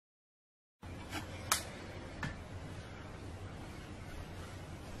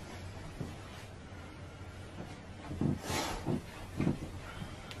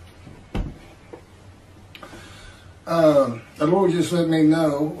The Lord just let me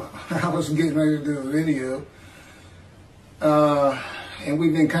know I was getting ready to do a video. And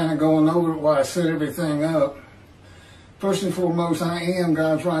we've been kind of going over it while I set everything up. First and foremost, I am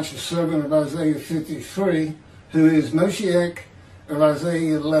God's righteous servant of Isaiah 53, who is Moshiach of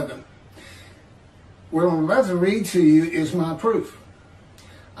Isaiah 11. What I'm about to read to you is my proof.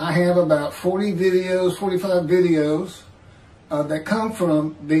 I have about 40 videos, 45 videos that come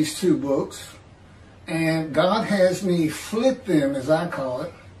from these two books. And God has me flip them, as I call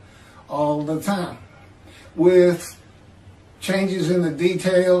it, all the time. With changes in the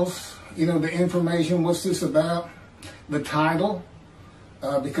details, you know, the information, what's this about? The title,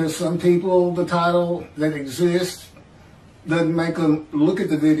 because some people, the title that exists doesn't make them look at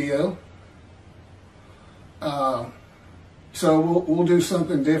the video. So we'll do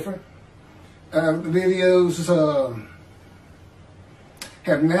something different. The videos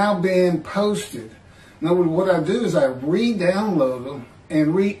have now been posted. In other words, what I do is I re-download them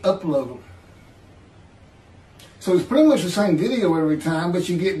and re-upload them. So it's pretty much the same video every time, but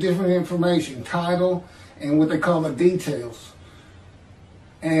you get different information, title, and what they call the details.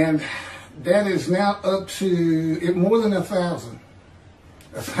 And that is now up to more than 1,000.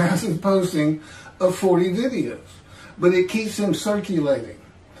 1,000 posting of 40 videos. But it keeps them circulating.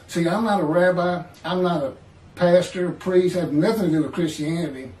 See, I'm not a rabbi, I'm not a pastor, priest, I have nothing to do with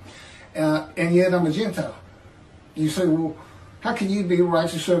Christianity, and yet I'm a Gentile. You say, well, how can you be a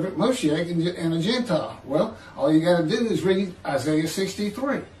righteous servant Moshiach and a Gentile? Well, all you got to do is read Isaiah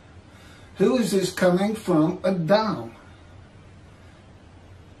 63. Who is this coming from Adam?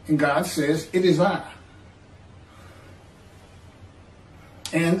 And God says, it is I.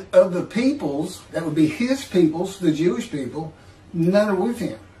 And of the peoples, that would be his peoples, the Jewish people, none are with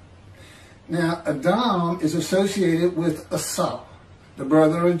him. Now, Adam is associated with Esau, the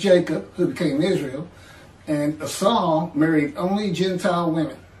brother of Jacob, who became Israel. And Esau married only Gentile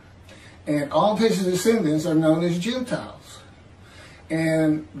women. And all of his descendants are known as Gentiles.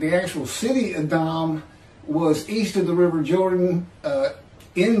 And the actual city Adam was east of the river Jordan,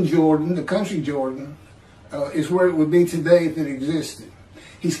 in Jordan, the country Jordan, is where it would be today if it existed.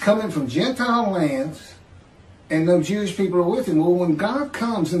 He's coming from Gentile lands, and no Jewish people are with him. Well, when God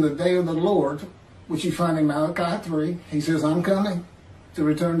comes in the day of the Lord, which you find in Malachi 3, he says, I'm coming to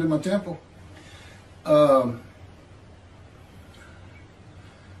return to my temple.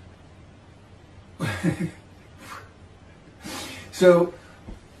 So,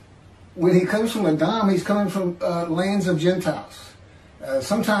 when he comes from Adam, he's coming from lands of Gentiles.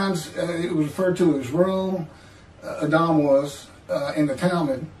 Sometimes it was referred to as Rome, Adam was, in the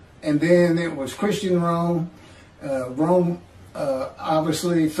Talmud, and then it was Christian Rome. Rome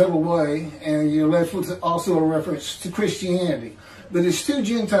obviously fell away, and you're left with also a reference to Christianity. But it's still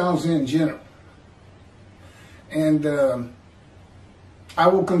Gentiles in general. And I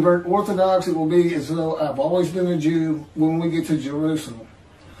will convert Orthodox. It will be as though I've always been a Jew when we get to Jerusalem.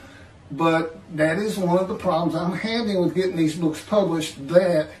 But that is one of the problems I'm having with getting these books published,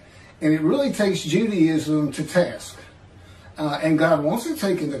 and it really takes Judaism to task. And God wants to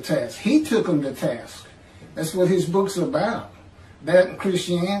take him to task. He took him to task. That's what his book's about. That and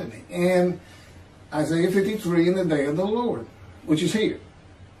Christianity. And Isaiah 53 in the day of the Lord, which is here.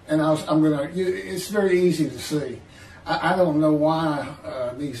 And it's very easy to see. I don't know why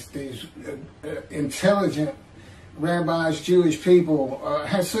these intelligent rabbis, Jewish people,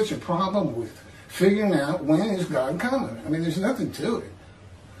 have such a problem with figuring out when is God coming. I mean, there's nothing to it.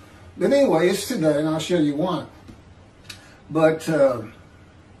 But anyway, it's today, and I'll show you why. But,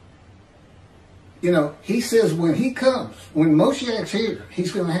 you know, he says when he comes, when Moshiach's here,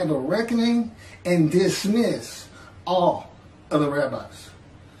 he's going to have a reckoning and dismiss all of the rabbis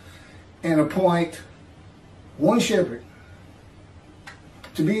and adappoint one shepherd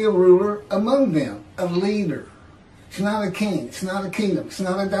to be a ruler among them, a leader. It's not a king. It's not a kingdom. It's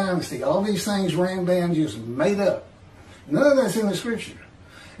not a dynasty. All these things Rambam just made up. None of that's in the scripture.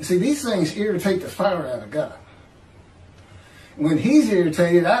 And see, these things irritate the fire out of God. When he's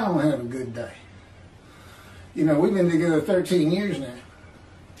irritated, I don't have a good day. You know, we've been together 13 years now.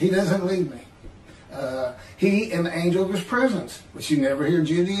 He doesn't leave me. He and the angel of his presence, which you never hear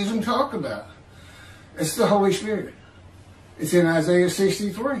Judaism talk about. It's the Holy Spirit. It's in Isaiah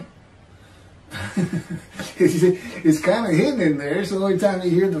 63. It's kind of hidden in there. It's the only time you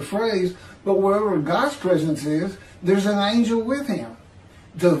hear the phrase. But wherever God's presence is, there's an angel with him.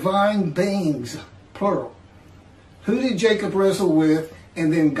 Divine beings, plural. Who did Jacob wrestle with?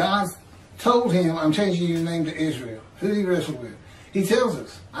 And then God told him, I'm changing your name to Israel. Who did he wrestle with? He tells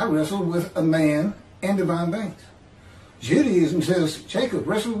us, I wrestled with a man and divine beings. Judaism says Jacob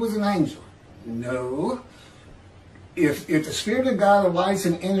wrestled with an angel. No. if the Spirit of God alights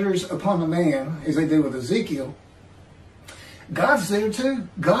and enters upon a man, as they did with Ezekiel, God's there too.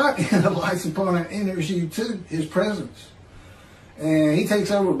 God alights upon and enters you too, his presence. And he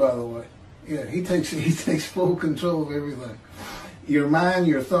takes over, by the way. Yeah, he takes full control of everything. Your mind,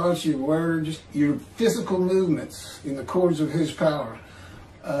 your thoughts, your words, your physical movements in the cords of his power.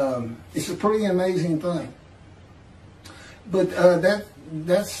 It's a pretty amazing thing. But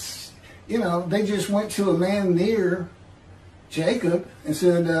that's, you know, they just went to a man near Jacob and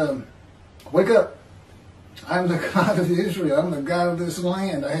said, wake up. I'm the God of Israel. I'm the God of this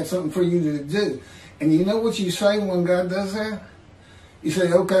land. I have something for you to do. And you know what you say when God does that? You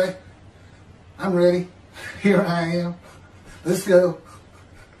say, okay, I'm ready. Here I am. Let's go.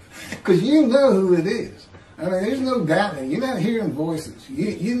 Because you know who it is. I mean, there's no doubting. You're not hearing voices.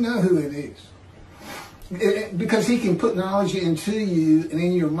 You know who it is. Because he can put knowledge into you and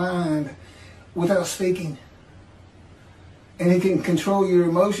in your mind without speaking. And he can control your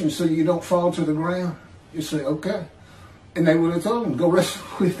emotions so you don't fall to the ground. You say, okay. And they would have told him, go wrestle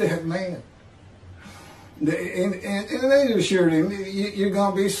with that man. And they assured him, you're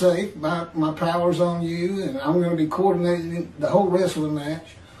going to be safe. My power's on you, and I'm going to be coordinating the whole wrestling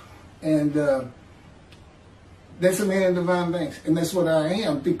match. And that's a man of divine beings. And that's what I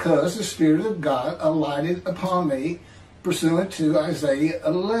am, because the Spirit of God alighted upon me, pursuant to Isaiah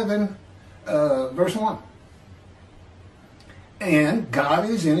 11, verse 1. And God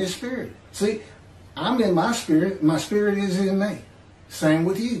is in his Spirit. See, I'm in my spirit is in me. Same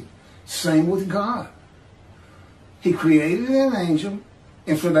with you. Same with God. He created an angel,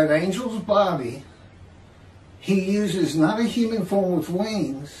 and for that angel's body, he uses not a human form with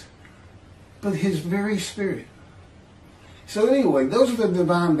wings, but his very spirit. So anyway, those are the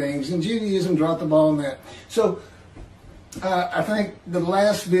divine beings, and Judaism dropped the ball on that. So I think the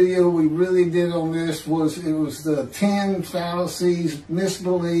last video we really did on this was the 10 fallacies,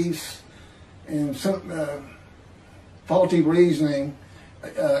 misbeliefs, and some faulty reasoning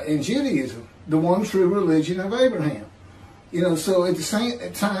in Judaism, the one true religion of Abraham. You know, so at the same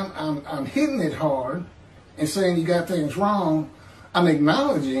time I'm hitting it hard and saying you got things wrong, I'm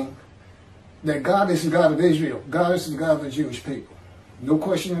acknowledging that God is the God of Israel. God is the God of the Jewish people. No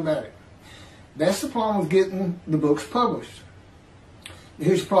question about it. That's the problem with getting the books published.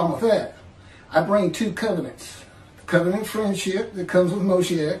 Here's the problem with that. I bring two covenants. The covenant of friendship that comes with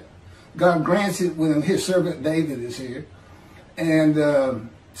Moshiach. God grants it when his servant David is here. And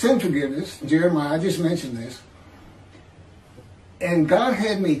sin forgiveness, Jeremiah, I just mentioned this. And God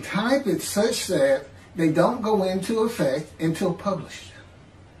had me type it such that they don't go into effect until published.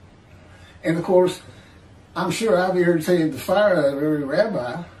 And of course, I'm sure I've irritated the fire out of every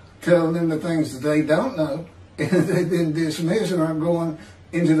rabbi, telling them the things that they don't know, and they've been dismissed and aren't going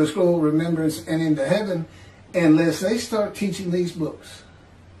into the scroll of remembrance and into heaven unless they start teaching these books.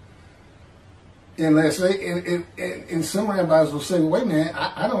 Unless they, and some rabbis will say, well, wait a minute,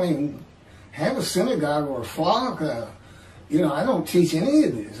 I don't even have a synagogue or a flock. You know, I don't teach any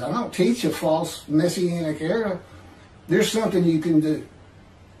of this. I don't teach a false messianic era. There's something you can do.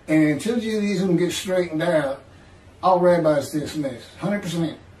 And until Judaism gets straightened out, all rabbis dismiss,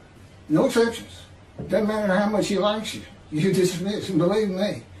 100%. No exceptions. Doesn't matter how much he likes you. You dismiss, and believe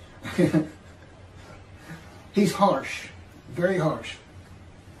me, he's harsh, very harsh.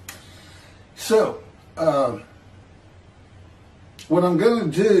 So, what I'm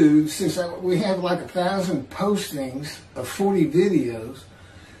going to do, since we have like 1,000 postings of 40 videos,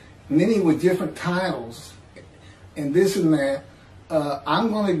 many with different titles, and this and that, I'm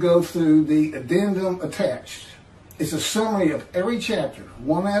going to go through the addendum attached. It's a summary of every chapter,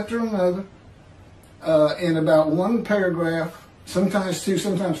 one after another, in about one paragraph, sometimes two,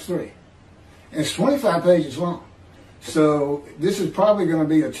 sometimes three. And it's 25 pages long. So this is probably going to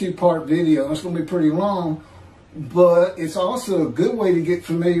be a two-part video. It's going to be pretty long, but it's also a good way to get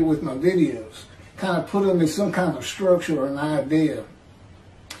familiar with my videos. Kind of put them in some kind of structure or an idea.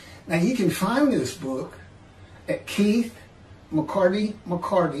 Now you can find this book at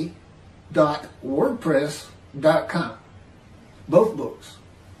keithmccarty.wordpress.com. Both books.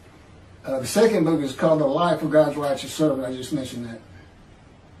 The second book is called The Life of God's Righteous Servant. I just mentioned that.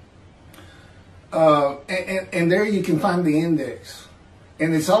 And there you can find the index.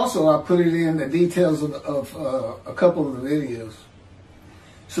 And it's also, I put it in the details of a couple of the videos.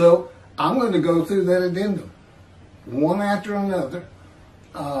 So I'm going to go through that addendum, one after another,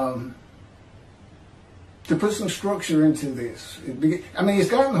 to put some structure into this. I mean, it's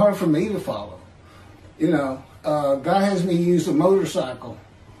gotten hard for me to follow. You know, God has me use a motorcycle,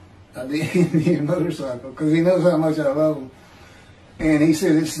 the Indian motorcycle, because he knows how much I love him. And he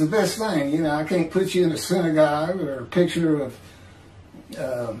said, it's the best thing. You know, I can't put you in a synagogue or a picture of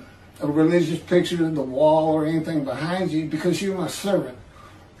a religious picture of the wall or anything behind you because you're my servant.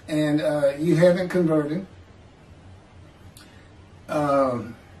 And you haven't converted.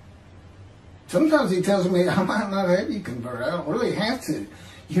 Sometimes he tells me I might not have you convert. I don't really have to.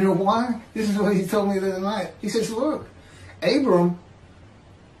 You know why? This is what he told me the other night. He says, look, Abram,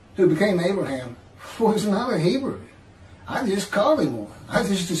 who became Abraham, was not a Hebrew. I just called him one. I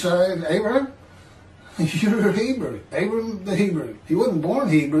just decided, Abraham, you're a Hebrew. Abram the Hebrew. He wasn't born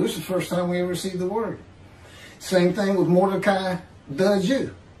Hebrew. It's the first time we ever see the word. Same thing with Mordecai the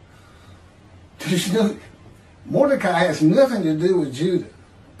Jew. Mordecai has nothing to do with Judah.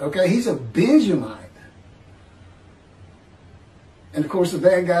 Okay, he's a Benjamite. And of course the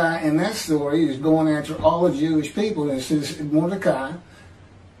bad guy in that story is going after all the Jewish people. And it says Mordecai,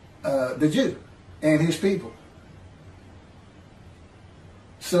 the Jew, and his people.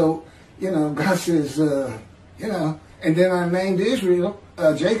 So, you know, God says, you know, and then I named Israel,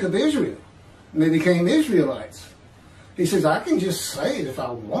 Jacob Israel. And they became Israelites. He says, I can just say it if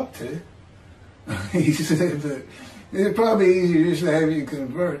I want to. He said, but it's probably easier just to have you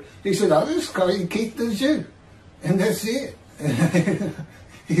convert. He said, I'll just call you Keith the Jew. And that's it.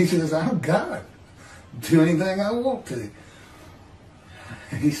 He says, I'm God. Do anything I want to.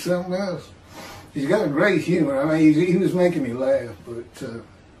 He's something else. He's got a great humor. I mean, he was making me laugh. But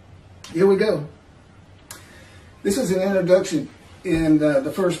here we go. This is an introduction in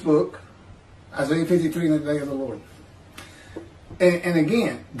the first book, Isaiah 53 in the day of the Lord. And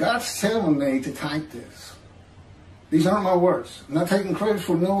again, God's telling me to type this. These aren't my words. I'm not taking credit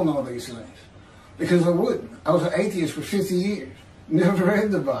for knowing all these things. Because I wouldn't. I was an atheist for 50 years. Never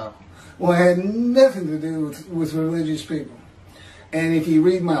read the Bible. Well, it had nothing to do with religious people. And if you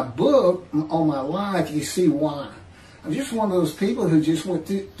read my book on my life, you see why. I'm just one of those people who just went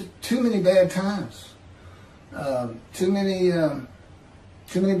through too many bad times. Too many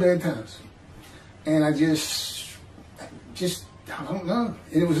bad times. And I just, I don't know.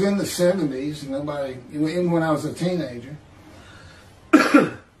 It was in the 70s. Nobody, even when I was a teenager.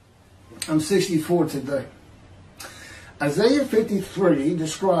 I'm 64 today. Isaiah 53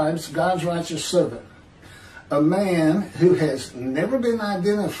 describes God's righteous servant, a man who has never been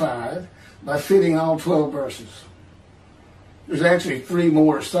identified by fitting all 12 verses. There's actually 3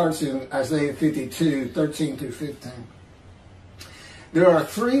 more. It starts in Isaiah 52, 13 through 15. There are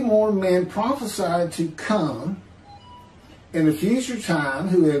 3 more men prophesied to come in the future time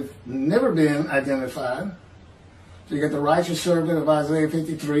who have never been identified. So you got the righteous servant of Isaiah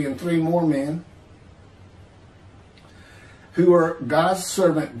 53 and 3 more men who are God's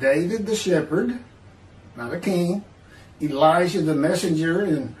servant David the shepherd, not a king, Elijah the messenger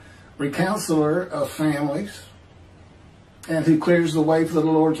and recounselor of families, and who clears the way for the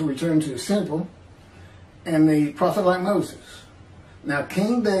Lord to return to his temple, and the prophet like Moses. Now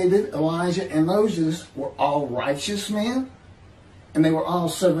King David, Elijah, and Moses were all righteous men, and they were all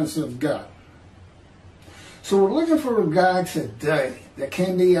servants of God. So we're looking for a guy today that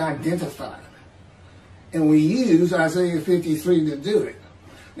can be identified. And we use Isaiah 53 to do it.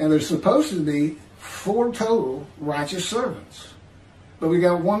 Now there's supposed to be 4 total righteous servants. But we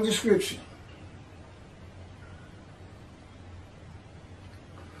got 1 description.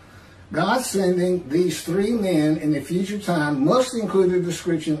 God sending these 3 men in the future time must include a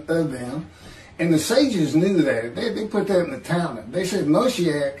description of them. And the sages knew that. They put that in the Talmud. They said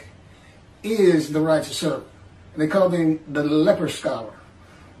Moshiach is the righteous servant. And they called him the leper scholar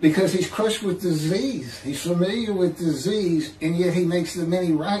because he's crushed with disease. He's familiar with disease, and yet he makes the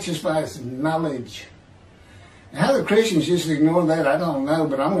many righteous by his knowledge. Now, how the Christians just ignore that, I don't know,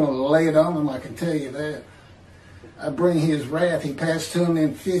 but I'm going to lay it on them, I can tell you that. I bring his wrath. He passed to him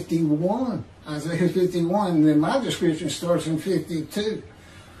in 51, Isaiah 51, and then my description starts in 52,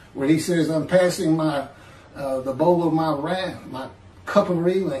 where he says, I'm passing the bowl of my wrath, my cup of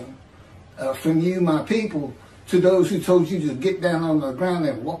reeling, from you, my people, to those who told you to get down on the ground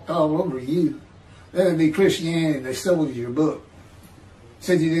and walked all over you. That would be Christianity. They stole your book.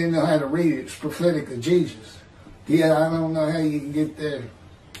 Said you didn't know how to read it. It's prophetic of Jesus. Yeah, I don't know how you can get there.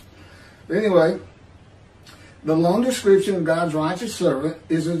 But anyway, the long description of God's righteous servant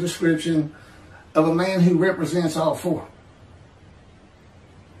is a description of a man who represents all 4.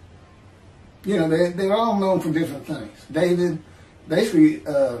 You know, they're all known for different things. David, basically,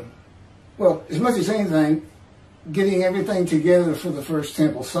 well, as much as anything, getting everything together for the first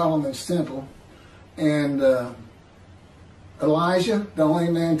temple, Solomon's temple, and Elijah, the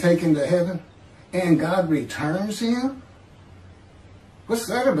only man taken to heaven, and God returns him? What's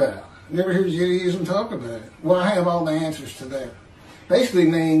that about? Never heard Judaism talk about it. Well, I have all the answers to that. Basically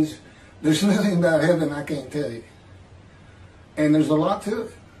means there's nothing about heaven I can't tell you. And there's a lot to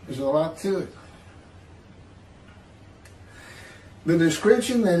it. There's a lot to it. The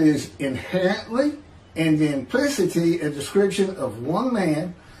description that is inherently and the implicity a description of one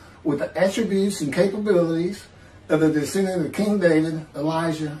man with the attributes and capabilities of the descendant of King David,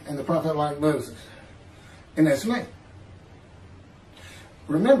 Elijah, and the prophet like Moses. And that's me.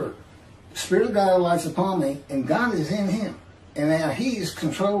 Remember, the Spirit of God lights upon me, and God is in him. And now he is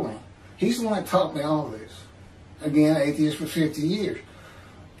controlling. He's the one that taught me all this. Again, atheist for 50 years.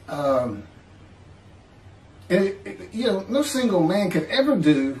 No single man could ever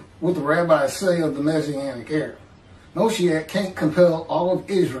do what the rabbis say of the Messianic era. Moshiach can't compel all of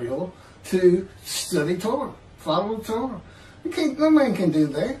Israel to study Torah, follow the Torah. No man can do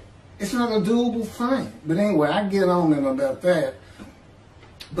that. It's not a doable thing. But anyway, I get on them about that.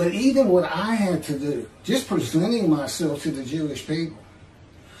 But even what I had to do, just presenting myself to the Jewish people,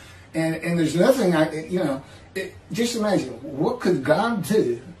 and there's nothing just imagine, what could God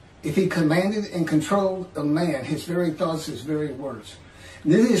do if he commanded and controlled a man, his very thoughts, his very words,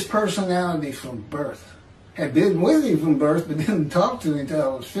 knew his personality from birth, had been with him from birth, but didn't talk to him until I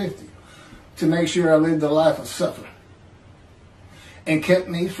was 50, to make sure I lived a life of suffering, and kept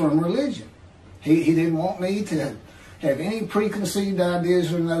me from religion. He didn't want me to have any preconceived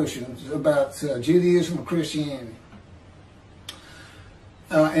ideas or notions about Judaism or Christianity.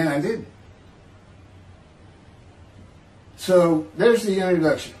 And I didn't. So there's the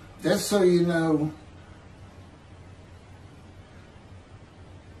introduction. That's so you know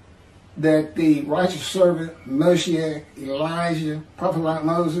that the righteous servant, Moshiach, Elijah, prophet like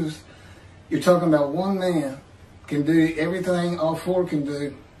Moses, you're talking about one man can do everything all four can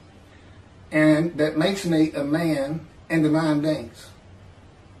do, and that makes me a man and divine beings.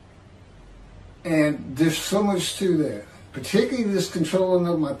 And there's so much to that, particularly this controlling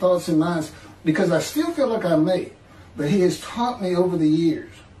of my thoughts and minds, because I still feel like I'm me, but he has taught me over the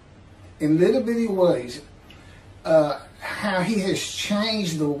years, in little bitty ways, how he has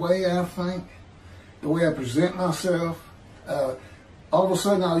changed the way I think, the way I present myself. All of a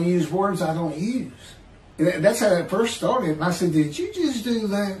sudden I'll use words I don't use. And that's how it first started. And I said, "Did you just do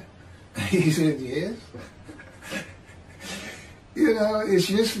that?" He said, "Yes." It's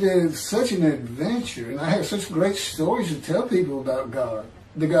just been such an adventure. And I have such great stories to tell people about God,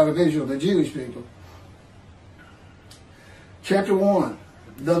 the God of Israel, the Jewish people. Chapter 1,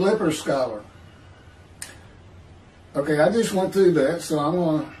 the leper scholar. Okay, I just went through that, so I'm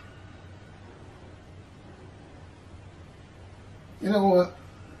going to... You know what?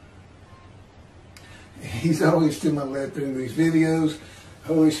 He's always to my left in these videos.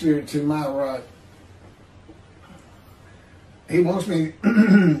 Holy Spirit to my right. He wants me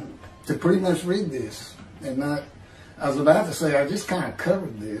to pretty much read this. And not... I was about to say, I just kind of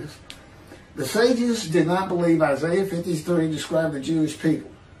covered this. The sages did not believe Isaiah 53 described the Jewish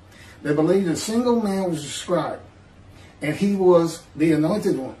people. They believed a single man was described, and he was the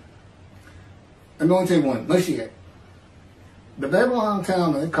anointed one. Anointed one, Moshiach. The Babylon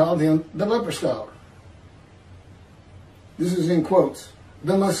Talmud called him the leper scholar. This is in quotes.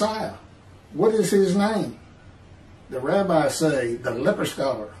 The Messiah. What is his name? The rabbis say, the leper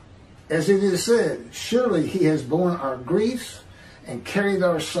scholar. As it is said, surely he has borne our griefs and carried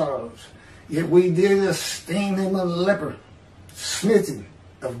our sorrows. Yet we did esteem him a leper, smitten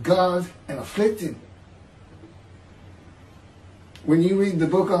of God and afflicted. When you read the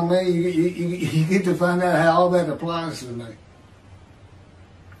book on me, you get to find out how all that applies to me.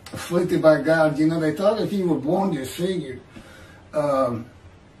 Afflicted by God. They thought if you were born disfigured, God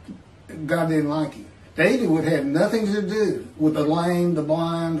didn't like you. David would have nothing to do with the lame, the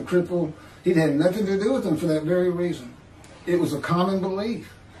blind, the crippled. He'd have nothing to do with them for that very reason. It was a common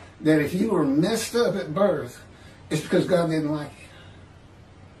belief that if you were messed up at birth, it's because God didn't like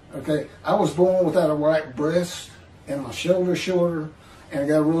you. Okay? I was born without a right breast, and my shoulder's shorter, and I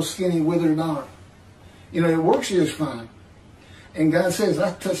got a real skinny, withered arm. It works just fine. And God says,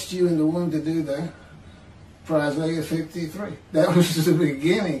 I touched you in the womb to do that. For Isaiah 53. That was the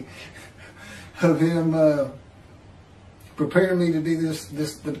beginning of him preparing me to be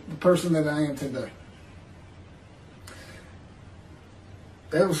the person that I am today.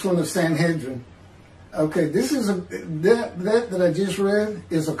 That was from the Sanhedrin. Okay, this is that I just read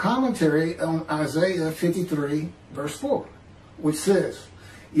is a commentary on Isaiah 53, verse 4, which says,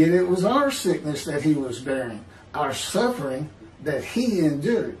 "Yet it was our sickness that he was bearing, our suffering that he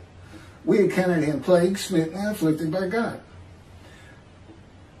endured. We accounted him plagued, smitten, and afflicted by God."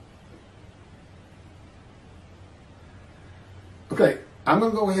 Okay, I'm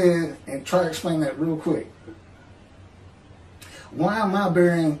going to go ahead and try to explain that real quick. Why am I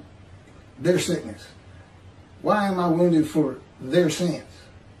bearing their sickness? Why am I wounded for their sins?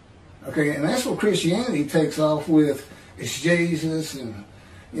 Okay, and that's what Christianity takes off with. It's Jesus, and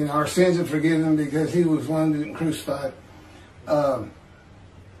our sins are forgiven because he was wounded and crucified. I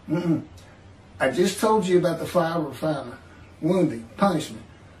just told you about the fire of refinement, wounding, punishment.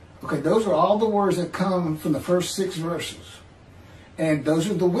 Okay, those are all the words that come from the first 6 verses. And those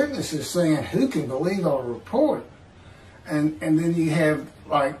are the witnesses saying, who can believe our report? And then you have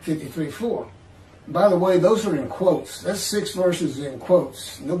like 53:4. By the way, those are in quotes. That's 6 verses in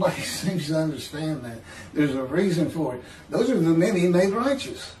quotes. Nobody seems to understand that. There's a reason for it. Those are the men he made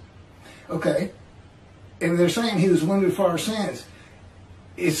righteous. Okay? And they're saying he was wounded for our sins.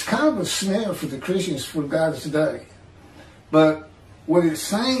 It's kind of a snare for the Christians for God today. But what it's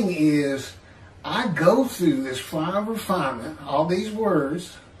saying is, I go through this fire of refinement, all these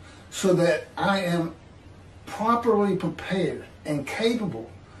words, so that I am properly prepared and capable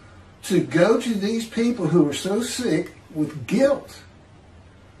to go to these people who are so sick with guilt,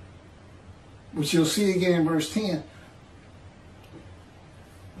 which you'll see again in verse 10,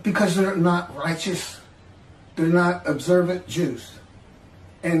 because they're not righteous, they're not observant Jews,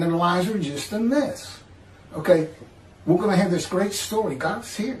 and their lives are just a mess. Okay, we're going to have this great story.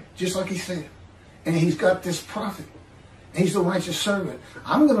 God's here, just like he said, and he's got this prophet. He's the righteous servant.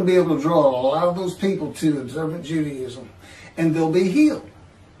 I'm going to be able to draw a lot of those people to observant Judaism, and they'll be healed.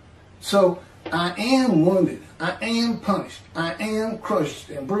 So I am wounded. I am punished. I am crushed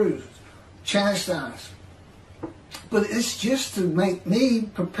and bruised, chastised. But it's just to make me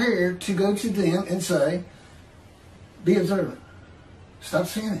prepared to go to them and say, be observant. Stop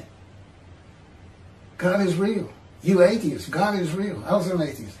sinning. God is real. You atheists, God is real. I was an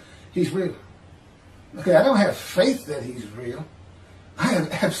atheist. He's real. Okay, I don't have faith that he's real. I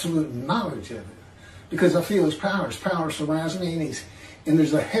have absolute knowledge of it because I feel his power. His power surrounds me, and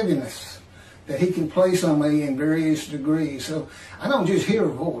there's a heaviness that he can place on me in various degrees. So I don't just hear a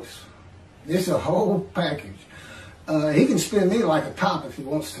voice. It's a whole package. He can spin me like a top if he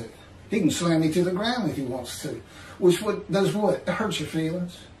wants to. He can slam me to the ground if he wants to. Which does what? It hurts your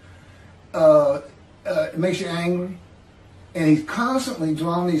feelings. It makes you angry. And he's constantly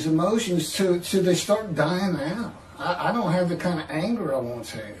drawing these emotions till they start dying out. I don't have the kind of anger I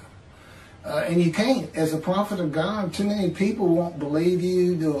once had. And you can't. As a prophet of God, too many people won't believe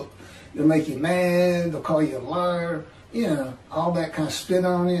you. They'll make you mad. They'll call you a liar. All that kind of spit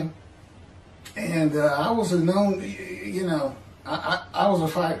on you. And I was a known, I was a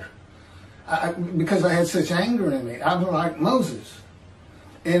fighter. Because I had such anger in me. I was like Moses.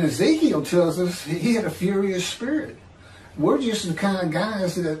 And Ezekiel tells us he had a furious spirit. We're just the kind of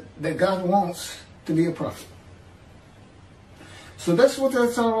guys that God wants to be a prophet. So that's what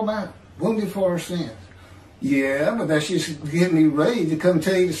that's all about. Wounded for our sins. Yeah, but that's just getting me ready to come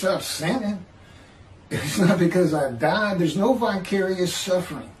tell you to stop sinning. It's not because I died. There's no vicarious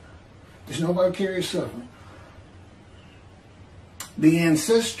suffering. There's no vicarious suffering. The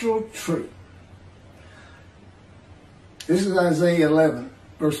ancestral tree. This is Isaiah 11,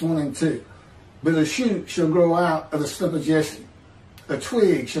 verse 1 and 2. But a shoot shall grow out of the stump of Jesse. A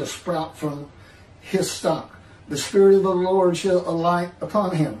twig shall sprout from his stalk. The Spirit of the Lord shall alight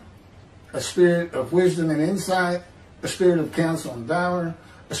upon him. A spirit of wisdom and insight. A spirit of counsel and valor.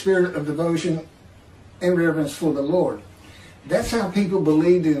 A spirit of devotion and reverence for the Lord. That's how people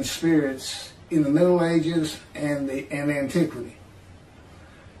believed in spirits in the Middle Ages and antiquity.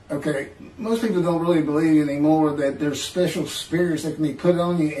 Okay, most people don't really believe anymore that there's special spirits that can be put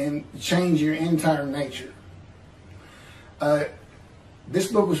on you and change your entire nature.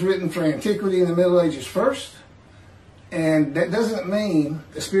 This book was written for antiquity in the Middle Ages first, and that doesn't mean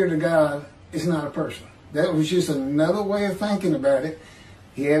the Spirit of God is not a person. That was just another way of thinking about it.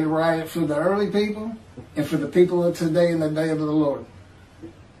 He had to write it for the early people and for the people of today in the day of the Lord.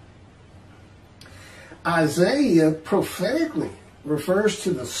 Isaiah prophetically refers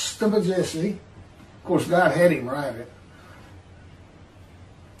to the stump of Jesse. Of course, God had him write it.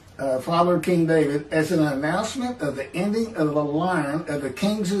 Father of King David, as an announcement of the ending of the line of the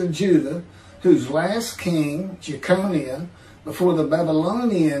kings of Judah, whose last king, Jeconiah, before the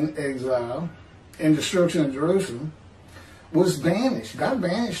Babylonian exile and destruction of Jerusalem, was banished. God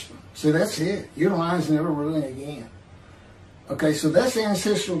banished him. So that's it. Your line's never ruling again. Okay, so that's the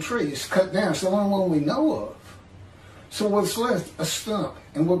ancestral tree. It's cut down. It's the only one we know of. So what's left? A stump.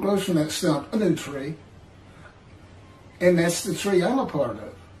 And what grows from that stump? A new tree. And that's the tree I'm a part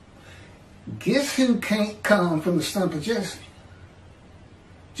of. Guess who can't come from the stump of Jesse?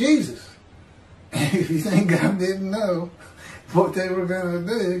 Jesus. And if you think God didn't know what they were going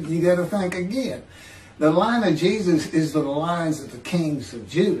to do, you got to think again. The line of Jesus is the lines of the kings of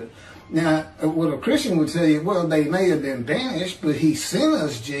Judah. Now, what a Christian would tell you, well, they may have been banished, but he sent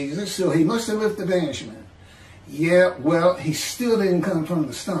us Jesus, so he must have lifted the banishment. Yeah, well, he still didn't come from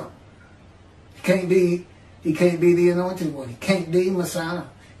the stump. He can't be the anointed one. He can't be Messiah.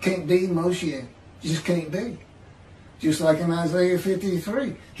 Can't be Moshiach. Just can't be. Just like in Isaiah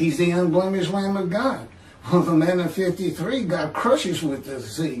 53, he's the unblemished Lamb of God. Well, the man of 53, God crushes with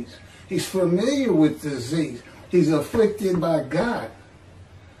disease. He's familiar with disease. He's afflicted by God.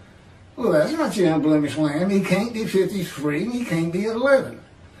 Well, that's not your unblemished Lamb. He can't be 53, and he can't be 11.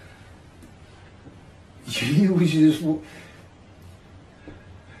 You was just...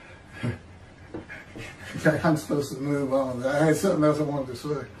 I'm supposed to move on. I had something else I wanted to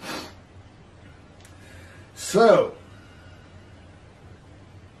say. So,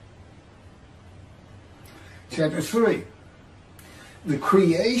 chapter 3, the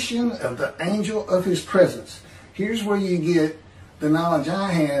creation of the angel of his presence. Here's where you get the knowledge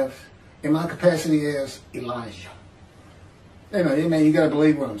I have in my capacity as Elijah. You got to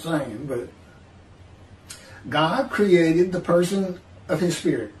believe what I'm saying, but God created the person of his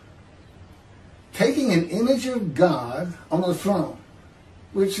spirit, taking an image of God on the throne,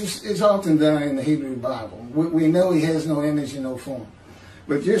 which is often done in the Hebrew Bible. We know he has no image and no form.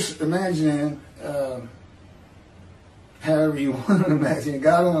 But just imagine, however you want to imagine,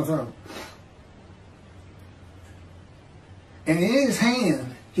 God on the throne. And in his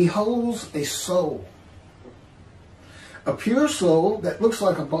hand, he holds a soul. A pure soul that looks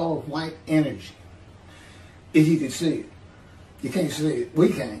like a ball of white energy. If you could see it. You can't see it. We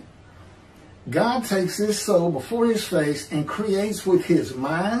can't. God takes this soul before his face and creates with his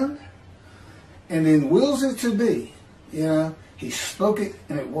mind and then wills it to be. He spoke it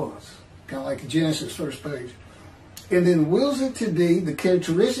and it was. Kind of like Genesis first page. And then wills it to be the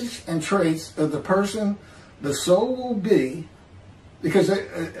characteristics and traits of the person the soul will be, because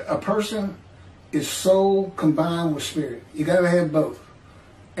a person is soul combined with spirit. You got to have both.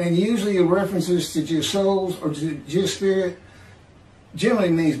 And usually your references to just souls or to just spirit generally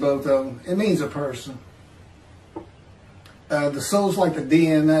means both of them. It means a person. The soul's like the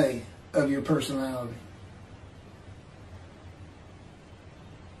DNA of your personality.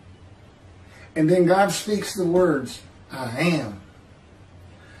 And then God speaks the words, I am.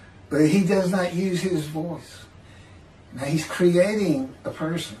 But he does not use his voice. Now he's creating a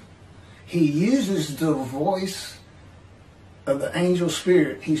person. He uses the voice of the angel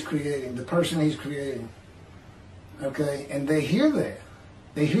spirit he's creating, the person he's creating. Okay, and they hear that.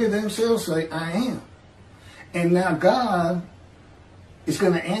 They hear themselves say, I am. And now God is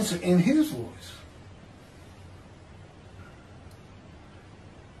going to answer in his voice.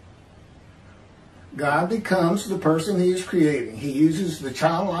 God becomes the person he is creating. He uses the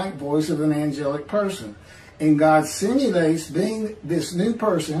childlike voice of an angelic person. And God simulates being this new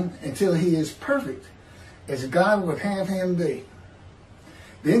person until he is perfect, as God would have him be.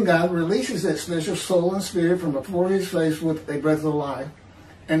 Then God releases that special soul and spirit from before his face with a breath of life,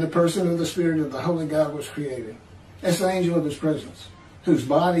 and the person of the spirit of the Holy God was created. That's the angel of his presence, whose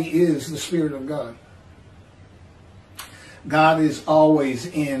body is the Spirit of God. God is always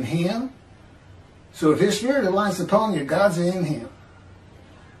in him. So if his spirit alights upon you, God's in him.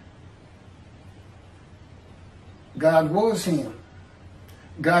 God was him.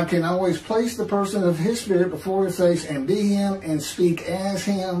 God can always place the person of his spirit before his face and be him and speak as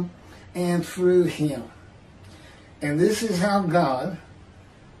him and through him. And this is how God,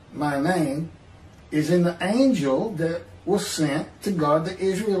 my name, is in the angel that was sent to guard the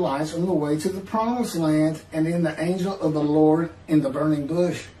Israelites on the way to the promised land, and in the angel of the Lord in the burning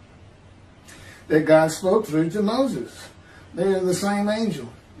bush that God spoke through to Moses. They are the same angel,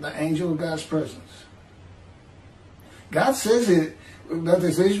 the angel of God's presence. God says it about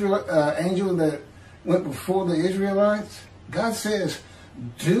this angel that went before the Israelites. God says,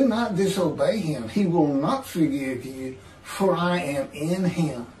 do not disobey him. He will not forgive you, for I am in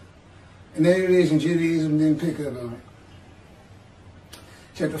him. And there it is in Judaism, didn't pick up on it.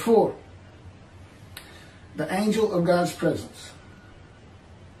 Chapter 4. The angel of God's presence.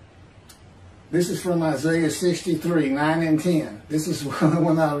 This is from Isaiah 63, 9 and 10. This is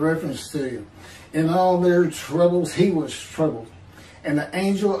one I referenced to you. In all their troubles, he was troubled, and the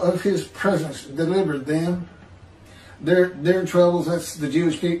angel of his presence delivered them. Their troubles, that's the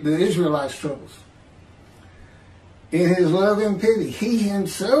Jewish people, the Israelites' troubles. In his love and pity, he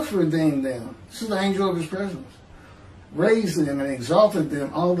himself redeemed them. This is the angel of his presence. Raised them and exalted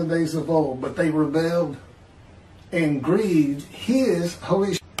them all the days of old, but they rebelled and grieved his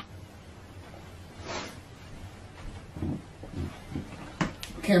holy Spirit.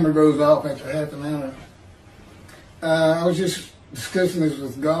 Camera goes off after half an hour. I was just discussing this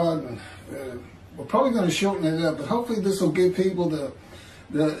with God, and we're probably going to shorten it up, but hopefully this will give people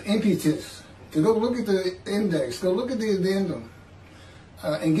the impetus to go look at the index, go look at the addendum,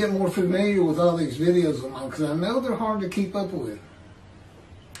 and get more familiar with all these videos of mine, because I know they're hard to keep up with.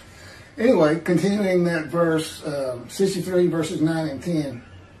 Anyway, continuing that verse, 63 verses 9 and 10.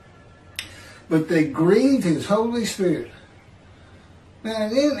 But they grieved his Holy Spirit. Now,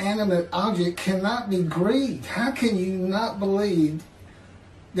 an inanimate object cannot be grieved. How can you not believe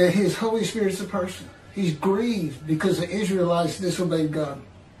that his Holy Spirit is a person? He's grieved because the Israelites disobeyed God.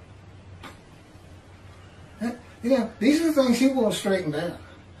 You know, these are the things he wants straightened out.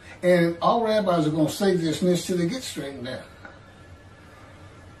 And all rabbis are going to stay dismissed till they get straightened out.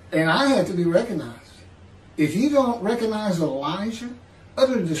 And I have to be recognized. If you don't recognize Elijah,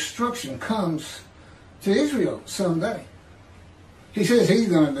 utter destruction comes to Israel someday. He says he's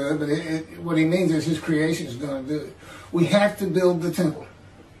going to do it, but what he means is his creation is going to do it. We have to build the temple.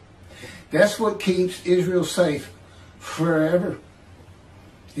 That's what keeps Israel safe forever.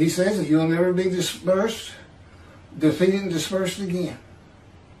 He says that you'll never be dispersed, defeated and dispersed again.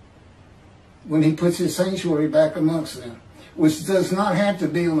 When he puts his sanctuary back amongst them. Which does not have to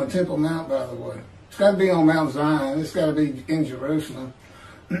be on the Temple Mount, by the way. It's got to be on Mount Zion. It's got to be in Jerusalem.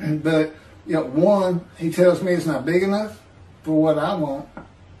 But, you know, one, he tells me it's not big enough for what I want.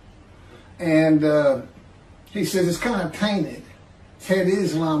 And he says it's kind of tainted. It's had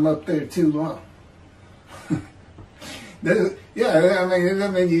Islam up there too long. Yeah, I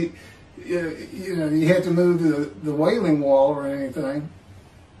mean you know, you have to move the Wailing Wall or anything.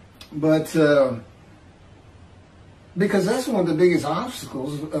 But because that's one of the biggest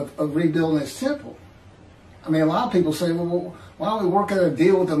obstacles of rebuilding this temple. I mean, a lot of people say, well, why don't we work out a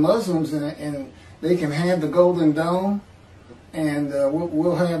deal with the Muslims and they can have the Golden Dome and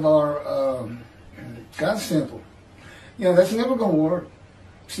we'll have our God's temple. You know, that's never going to work.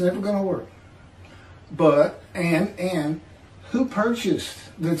 It's never going to work. But, and who purchased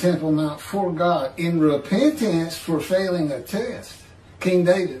the Temple Mount for God in repentance for failing a test? King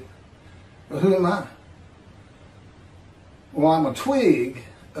David. Well, who am I? Well, I'm a twig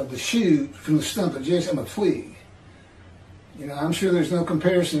of the shoot from the stump of Jesse. I'm a twig. You know, I'm sure there's no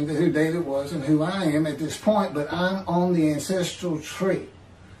comparison to who David was and who I am at this point, but I'm on the ancestral tree.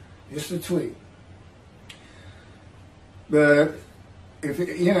 Just a twig. But if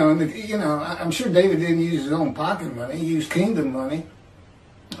you know, I'm sure David didn't use his own pocket money. He used kingdom money.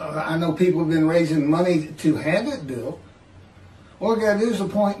 I know people have been raising money to have it built. All I got to do is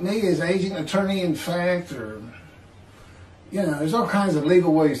appoint me as agent, attorney in fact, or you know, there's all kinds of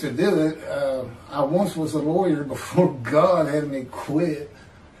legal ways to do it. I once was a lawyer before God had me quit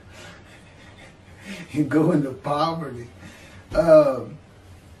and go into poverty.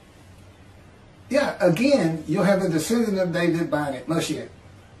 Yeah, again, you'll have a descendant of David buying it, Moshiach.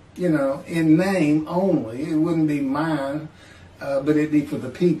 You know, in name only. It wouldn't be mine, but it'd be for the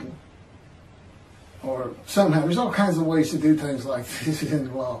people. Or somehow, there's all kinds of ways to do things like this in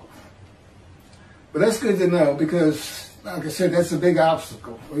the law. But that's good to know because, like I said, that's a big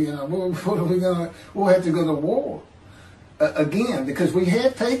obstacle. You know, what are we gonna? We'll have to go to war again because we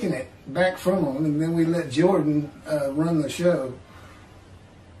had taken it back from them, and then we let Jordan run the show.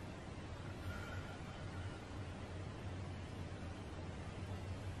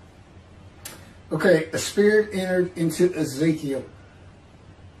 Okay, a spirit entered into Ezekiel.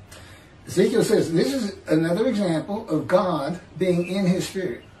 Ezekiel says this is another example of God being in his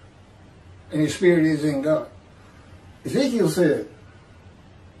spirit, and his spirit is in God. Ezekiel said,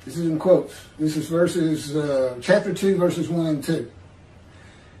 this is in quotes, this is chapter 2, verses 1 and 2.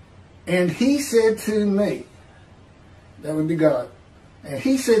 And he said to me, that would be God, and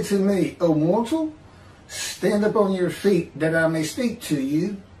he said to me, O mortal, stand up on your feet that I may speak to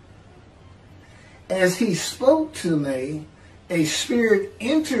you. As he spoke to me, a spirit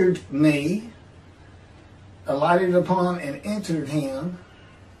entered me, alighted upon and entered him,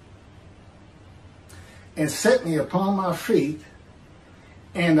 and set me upon my feet,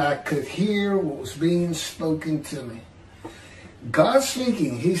 and I could hear what was being spoken to me. God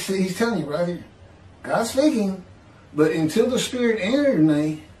speaking, he's telling you right here, God speaking, but until the Spirit entered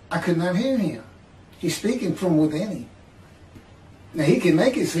me, I could not hear him. He's speaking from within him. Now, he can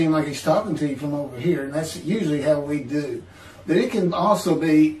make it seem like he's talking to you from over here, and that's usually how we do. But it can also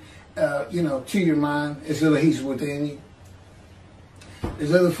be, you know, to your mind as though he's within you.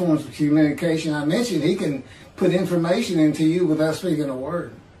 There's other forms of communication. I mentioned he can put information into you without speaking a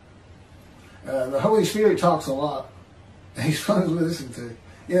word. The Holy Spirit talks a lot. He's fun to listen to.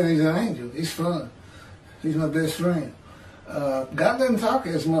 Yeah, he's an angel. He's fun. He's my best friend. God doesn't talk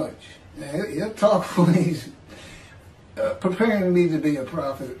as much. He'll talk when preparing me to be a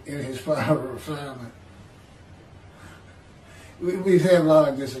prophet in his fire of refinement. We've had a lot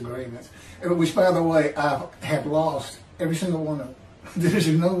of disagreements, which, by the way, I have lost every single one of them. There's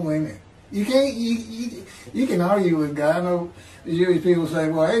no limit. You can't. You can argue with God. I know the Jewish people say,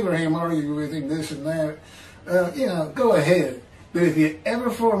 "Well, Abraham argued with him this and that." Go ahead. But if you ever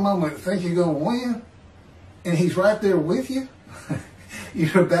for a moment think you're going to win, and he's right there with you,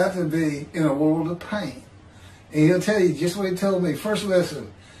 you're about to be in a world of pain. And he'll tell you just what he told me. First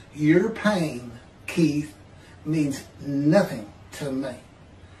lesson: your pain, Keith, means nothing to me.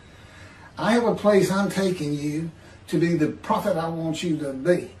 I have a place I'm taking you to be the prophet I want you to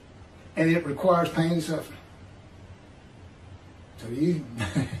be. And it requires pain and suffering. So you,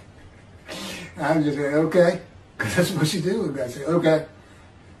 I'm just saying, okay, because that's what you do with God. Say, okay.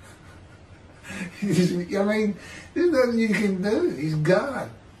 I mean, there's nothing you can do. He's God.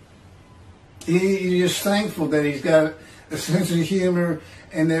 You're just thankful that he's got a sense of humor,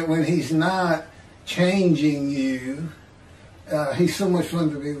 and that when he's not changing you, he's so much fun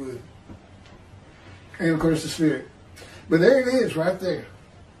to be with. And of course the Spirit. But there it is, right there.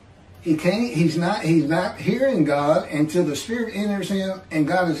 He's not hearing God until the Spirit enters him and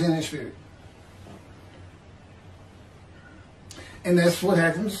God is in his spirit. And that's what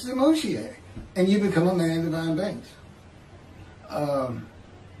happens to Moshiach. And you become a man of divine beings.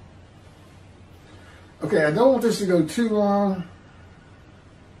 Okay, I don't want this to go too long.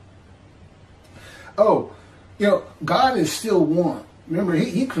 Oh, God is still one. Remember,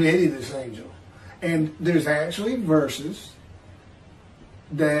 he created this angel. And there's actually verses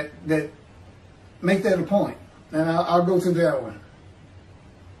that make that a point. And I'll go through that one.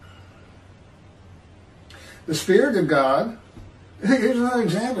 The Spirit of God, here's another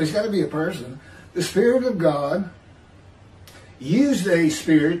example. It's got to be a person. The Spirit of God used a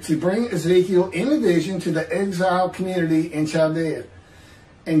spirit to bring Ezekiel in a vision to the exiled community in Chaldea.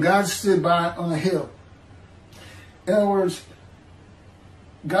 And God stood by on a hill. In other words,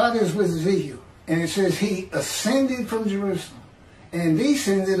 God is with Ezekiel. And it says he ascended from Jerusalem and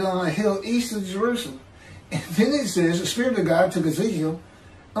descended on a hill east of Jerusalem. And then it says the Spirit of God took Ezekiel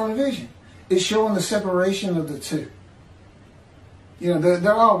on a vision. It's showing the separation of the two.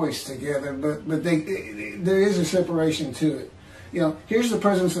 They're always together, but there is a separation to it. Here's the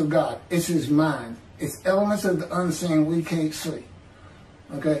presence of God. It's his mind. It's elements of the unseen we can't see.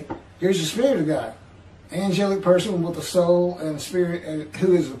 Okay? Here's the Spirit of God. Angelic person with a soul and a spirit,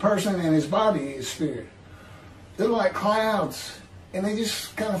 who is a person and his body is spirit. They're like clouds, and they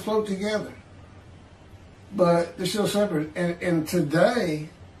just kind of float together. But they're still separate. And today,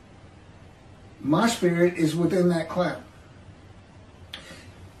 my spirit is within that cloud.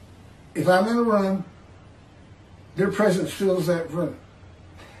 If I'm in a room, their presence fills that room.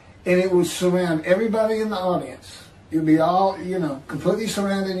 And it will surround everybody in the audience. You'll be all, completely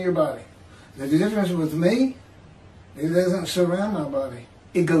surrounded in your body. The difference with me, it doesn't surround my body.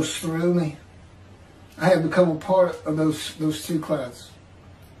 It goes through me. I have become a part of those two clouds.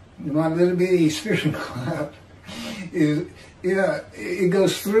 My little bitty spirit cloud it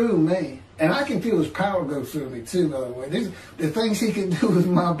goes through me. And I can feel his power go through me too, by the way. The things he can do with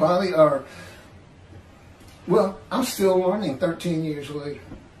my body are, well, I'm still learning 13 years later.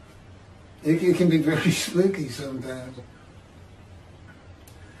 It can be very spooky sometimes.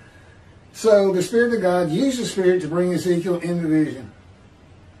 So the Spirit of God used the Spirit to bring Ezekiel into vision.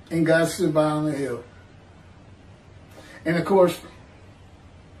 And God stood by on the hill. And of course,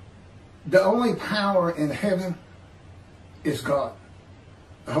 the only power in heaven is God.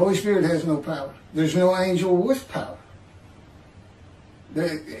 The Holy Spirit has no power. There's no angel with power.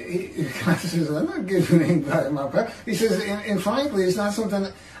 God says, I'm not giving anybody my power. He says, and frankly, it's not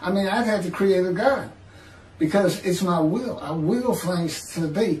something, I'd have to create a God. Because it's my will. I will things to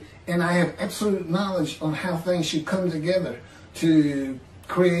be. And I have absolute knowledge on how things should come together to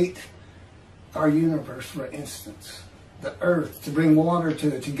create our universe, for instance. The earth, to bring water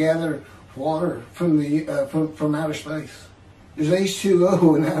to it, to gather water from outer space. There's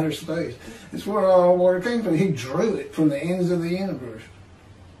H2O in outer space. It's where all water came from. He drew it from the ends of the universe.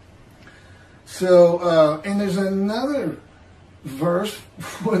 So, and there's another verse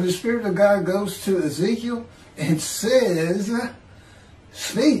where the Spirit of God goes to Ezekiel and says,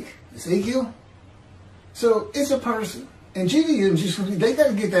 speak, Ezekiel. So it's a person. And Judaism, they got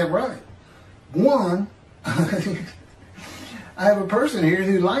to get that right. One, I have a person here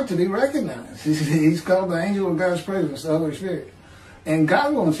who'd like to be recognized. He's called the angel of God's presence, the Holy Spirit. And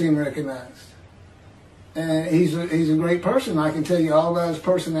God wants him recognized. And he's a great person. I can tell you all about his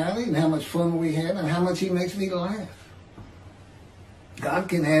personality and how much fun we have and how much he makes me laugh. God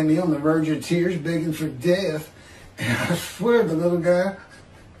can have me on the verge of tears begging for death And I swear the little guy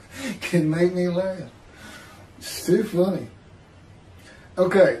can make me laugh. It's too funny.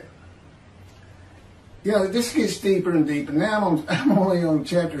 Okay. You know, this gets deeper and deeper. Now I'm only on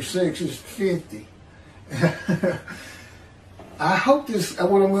chapter 6, it's 50. I hope what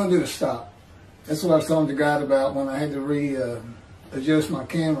I'm going to do is stop. That's what I was talking to God about when I had to readjust my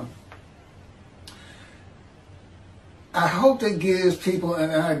camera. I hope that gives people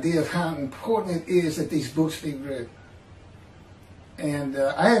an idea of how important it is that these books be read. And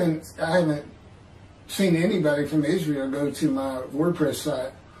I haven't seen anybody from Israel go to my WordPress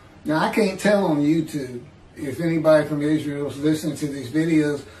site. Now, I can't tell on YouTube if anybody from Israel is listening to these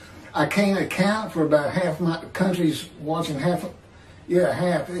videos. I can't account for about half my countries watching half.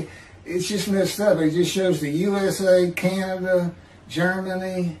 It's just messed up. It just shows the USA, Canada,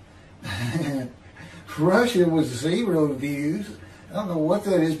 Germany, Russia was 0 views. I don't know what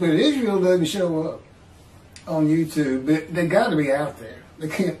that is, but Israel doesn't show up on YouTube. But they got to be out there. They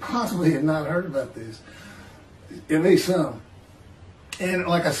can't possibly have not heard about this. At least some. And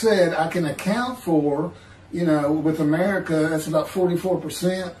like I said, I can account for, you know, with America, that's about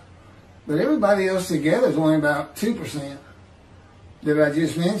 44%. But everybody else together is only about 2% that I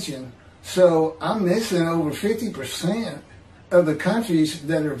just mentioned. So I'm missing over 50% of the countries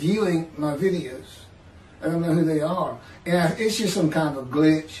that are viewing my videos. I don't know who they are. And it's just some kind of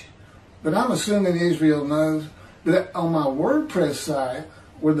glitch. But I'm assuming Israel knows. But on my WordPress site,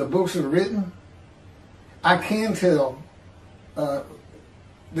 where the books are written, I can tell all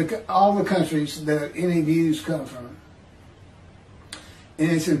the countries that any views come from.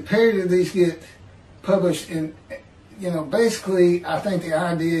 And it's imperative these get published. And, you know, basically, I think the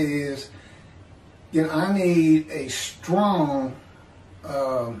idea is, you know, I need a strong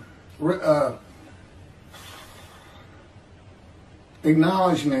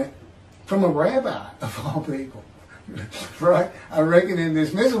acknowledgement from a rabbi, of all people. Right? I reckon in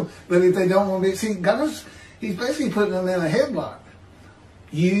dismissal, but if they don't want to see, he's basically putting them in a headlock.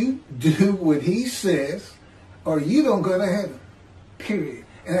 You do what he says, or you don't go to heaven. Period.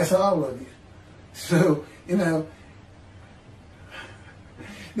 And that's all of you. So, you know,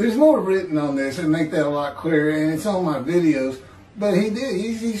 there's more written on this and make that a lot clearer, and it's on my videos. But he did.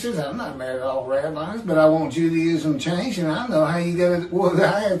 He says, I'm not mad at all rabbis, but I want Judaism changed, and I know how you got to, what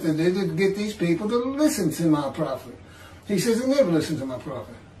I have to do to get these people to listen to my prophet. He says, they never listen to my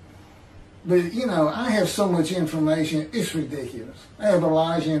prophet. But, you know, I have so much information, it's ridiculous. I have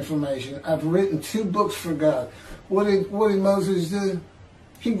Elijah information. I've written 2 books for God. What did Moses do?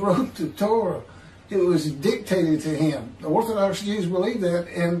 He wrote the Torah. It was dictated to him. The Orthodox Jews believe that,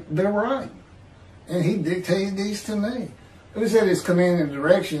 and they're right. And he dictated these to me. It was at his command and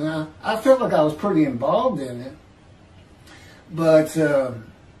direction. I felt like I was pretty involved in it. But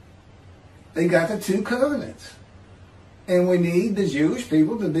they got the 2 covenants. And we need the Jewish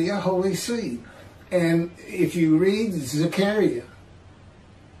people to be a holy seed. And if you read Zechariah,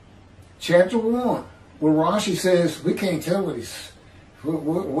 chapter 1, where Rashi says, we can't tell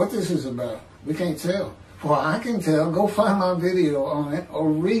what this is about. We can't tell. Well, I can tell. Go find my video on it or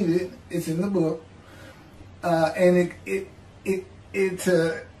read it. It's in the book. And it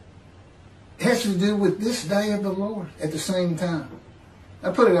has to do with this day of the Lord at the same time. I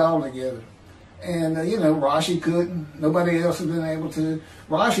put it all together. And, you know, Rashi couldn't. Nobody else has been able to.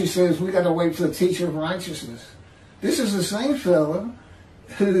 Rashi says we got to wait for the teacher of righteousness. This is the same fellow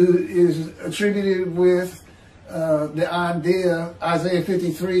who is attributed with the idea, Isaiah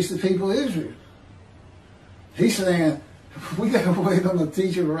 53 is the people of Israel. He's saying, we got to wait on the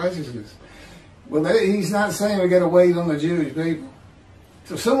teacher of righteousness. Well, he's not saying we got to wait on the Jewish people.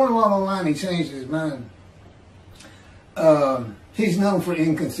 So somewhere along the line, he changed his mind. He's known for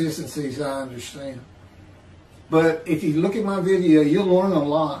inconsistencies, I understand. But if you look at my video, you'll learn a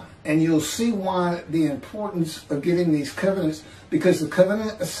lot. And you'll see why the importance of getting these covenants, because the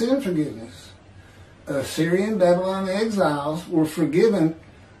covenant of sin forgiveness. Syrian Babylon exiles were forgiven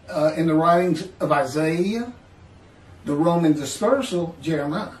in the writings of Isaiah, the Roman dispersal,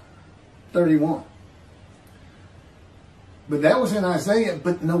 Jeremiah 31. But that was in Isaiah,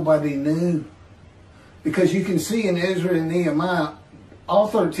 but nobody knew. Because you can see in Ezra and Nehemiah, all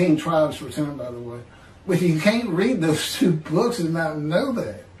 13 tribes returned, by the way. But you can't read those 2 books and not know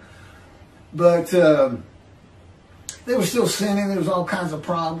that. But they were still sinning. There was all kinds of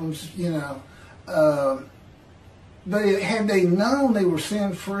problems, you know. But had they known they were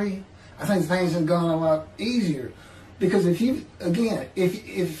sin-free, I think things had gone a lot easier. Because if you, again,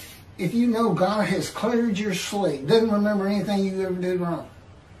 if you know God has cleared your slate, doesn't remember anything you ever did wrong,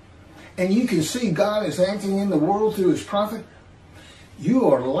 and you can see God is acting in the world through his prophet, you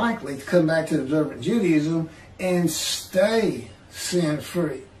are likely to come back to observant Judaism and stay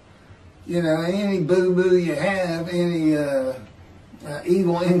sin-free. You know, any boo-boo you have, any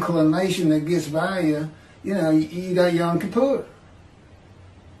evil inclination that gets by you, you know, you got Yom Kippur.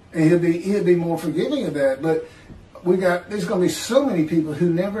 And he'll be more forgiving of that. But there's going to be so many people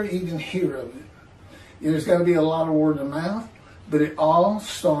who never even hear of it. You know, there's got to be a lot of word of mouth, but it all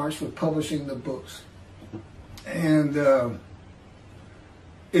starts with publishing the books. And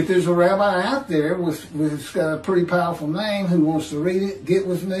if there's a rabbi out there who's got a pretty powerful name who wants to read it, get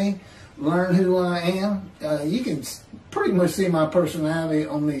with me, learn who I am. You can pretty much see my personality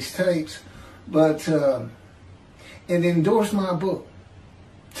on these tapes, but and endorse my book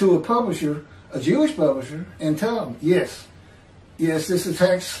to a publisher, a Jewish publisher, and tell them, yes, this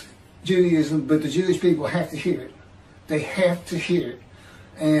attacks Judaism, but the Jewish people have to hear it. They have to hear it.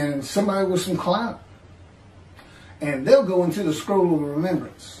 And somebody with some clout, and they'll go into the scroll of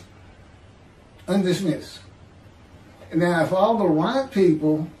remembrance, undismissed. And now, if all the right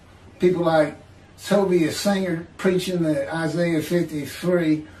people like Toby Singer preaching that Isaiah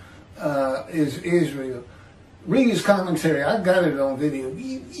 53 is Israel, read his commentary. I got it on video.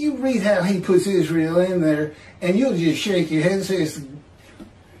 You read how he puts Israel in there, and you'll just shake your head and say,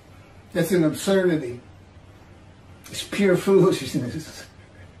 that's an absurdity. It's pure foolishness.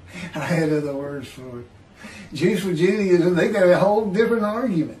 I had other words for it. Jews for Judaism, they got a whole different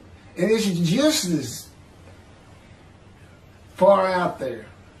argument. And it's just as far out there.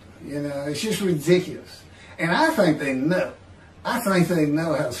 You know, it's just ridiculous. And I think they know. I think they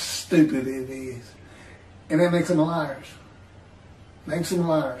know how stupid it is. And that makes them liars. Makes them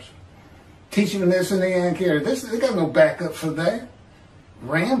liars. Teaching them this and they care. They got no backup for that.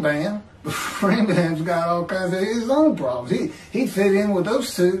 Rambam's got all kinds of his own problems. He fit in with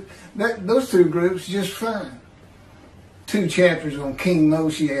those two groups just fine. 2 chapters on King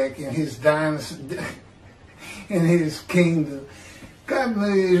Moshiach and his dynasty and his kingdom. God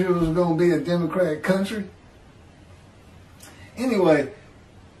knew Israel was going to be a democratic country. Anyway,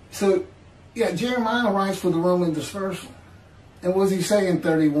 so yeah, Jeremiah writes for the Roman dispersal. And what does he say in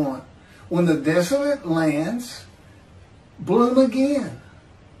 31? When the desolate lands bloom again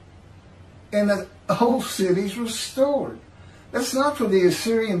and the whole city's restored. That's not for the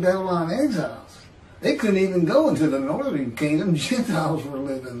Assyrian Babylon exiles. They couldn't even go into the northern kingdom. Gentiles were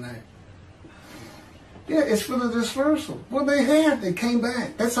living there. Yeah, it's for the dispersal. Well, they had. They came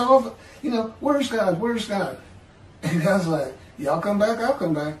back. That's all. You know, where's God? Where's God? And God's like, y'all come back, I'll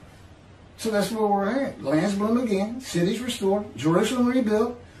come back. So that's where we're at. Lands bloom again. Cities restored. Jerusalem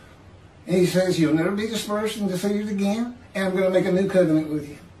rebuilt. And he says, you'll never be dispersed and defeated again. And I'm going to make a new covenant with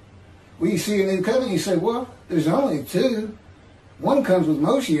you. Well, you see a new covenant, you say, well, there's only 2. One comes with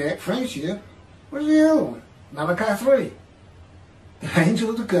Moshiach, friendship. Where's the other one? Malachi 3. The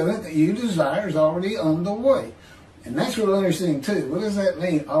angel of the covenant that you desire is already on the way. And that's real interesting too. What does that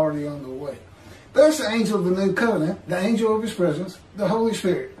mean, already on the way? But that's the angel of the new covenant, the angel of his presence, the Holy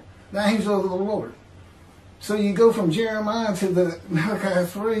Spirit, the angel of the Lord. So you go from Jeremiah to the Malachi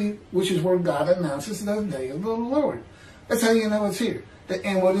 3, which is where God announces the day of the Lord. That's how you know it's here.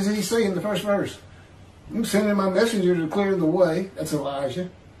 And what does he say in the first verse? I'm sending my messenger to clear the way. That's Elijah.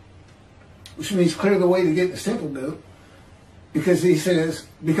 Which means clear the way to get the temple built. Because he says,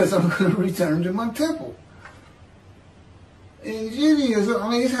 because I'm going to return to my temple. In Judaism, I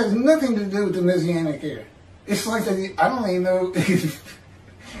mean, it has nothing to do with the Messianic era. It's like, I don't even know if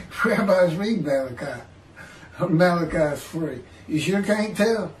rabbis read Malachi. Or Malachi 3. You sure can't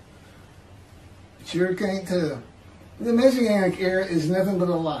tell. Sure can't tell. The Messianic era is nothing but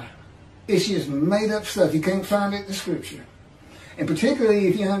a lie. It's just made up stuff. You can't find it in the Scripture. And particularly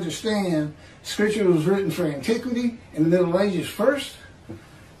if you understand, Scripture was written for antiquity, in the Middle Ages first,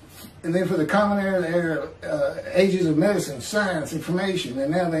 and then for the common era, ages of medicine, science, information,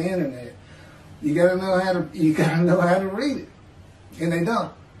 and now the internet. You gotta know how to read it, and they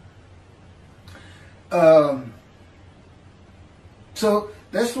don't. So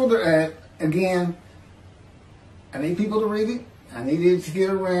that's where they're at. Again, I need people to read it. I need it to get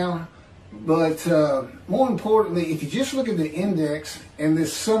around. But more importantly, if you just look at the index and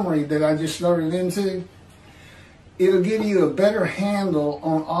this summary that I just started into, it'll give you a better handle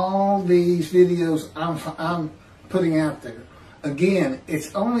on all these videos I'm putting out there. Again,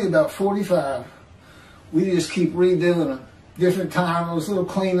 it's only about 45. We just keep redoing them. Different titles, little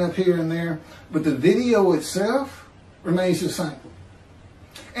cleanup here and there. But the video itself remains the same.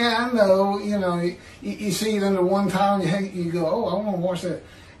 And I know, you see it under one title, you go, oh, I want to watch that.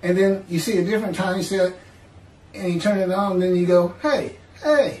 And then you see a different time, you see it, and you turn it on, and then you go, hey,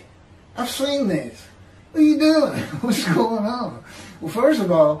 I've seen this. What are you doing? What's going on? Well, first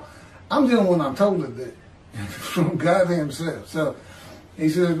of all, I'm doing what I'm told to do. from God himself. So he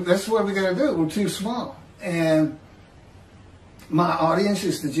said, that's what we got to do. We're too small. And my audience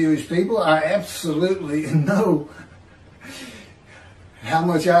is the Jewish people. I absolutely know how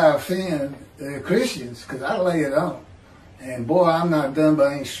much I offend Christians, because I lay it on. And boy, I'm not done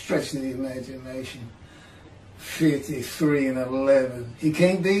by any stretch of the imagination. 53 and 11. He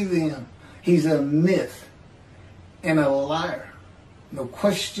can't be them. He's a myth and a liar. No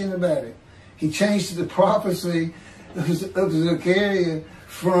question about it. He changed the prophecy of Zechariah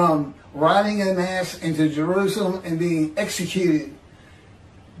from riding an ass into Jerusalem and being executed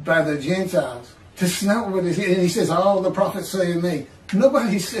by the Gentiles to snow with his, and he says, all the prophets say of me.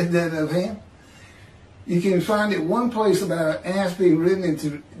 Nobody said that of him. You can find it one place about an ass being ridden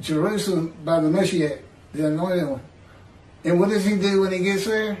into Jerusalem by the Moshiach, the anointed one. And what does he do when he gets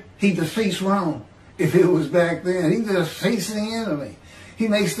there? He defeats Rome. If it was back then, he defeats the enemy. He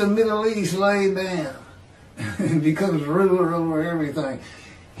makes the Middle East lay down and becomes ruler over everything.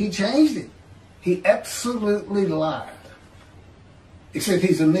 He changed it. He absolutely lied. Except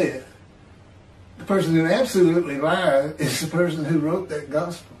he's a myth. The person who absolutely lied is the person who wrote that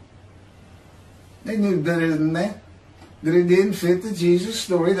gospel. They knew better than that. That it didn't fit the Jesus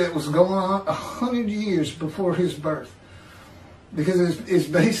story that was going on 100 years before his birth. Because it's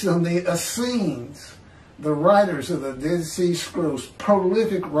based on the Essenes, the writers of the Dead Sea Scrolls,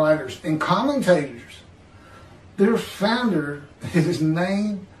 prolific writers and commentators. Their founder is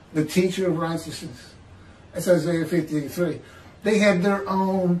named the teacher of righteousness. That's Isaiah 53. They had their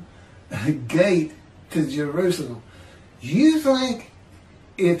own gate to Jerusalem. You think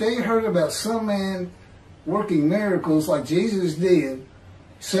if they heard about some man working miracles like Jesus did,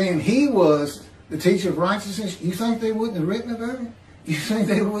 saying he was the teacher of righteousness, you think they wouldn't have written about it? You think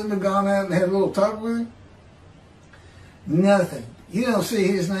they wouldn't have gone out and had a little talk with him? Nothing. You don't see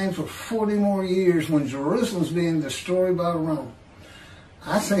his name for 40 more years when Jerusalem's being destroyed by Rome.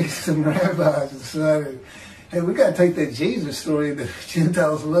 I think some rabbis decided, hey, we got to take that Jesus story that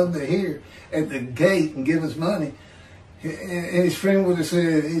Gentiles love to hear at the gate and give us money. And his friend would have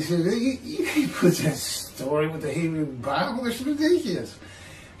said, he said, you can't put that story with the Hebrew Bible. It's ridiculous.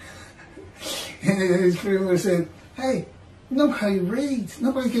 And his friend would have said, hey, nobody reads.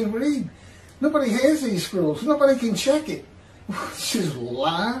 Nobody can read. Nobody has these scrolls. Nobody can check it. Just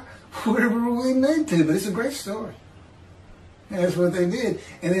lie wherever we need to. But it's a great story. And that's what they did.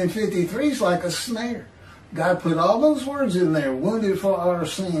 And then 53 is like a snare. God put all those words in there. Wounded for our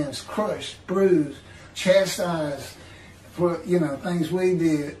sins. Crushed, bruised, chastised for, things we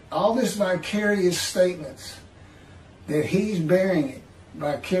did. All this vicarious statements that he's bearing it.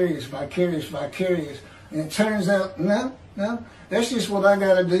 Vicarious. And it turns out, no, that's just what I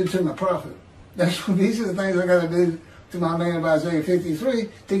got to do to my prophet. These are the things I got to do to my man of Isaiah 53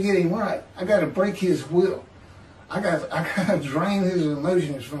 to get him right. I got to break his will. I got to drain his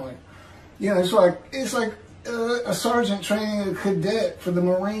emotions from him. It's like a sergeant training a cadet for the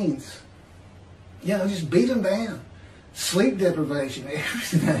Marines. Just beat him down. Sleep deprivation,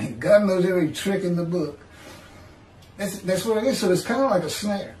 everything. God knows every trick in the book. That's what it is. So it's kind of like a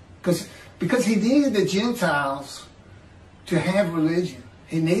snare. Because he needed the Gentiles to have religion.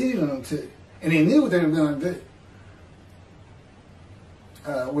 He needed them to. And he knew what they were going to do.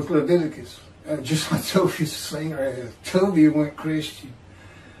 With Leviticus. Just like Tobias singer has. Tobias went Christian.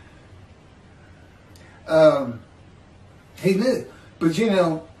 He knew. But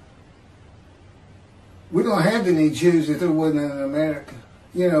we don't have any Jews if there wasn't in America.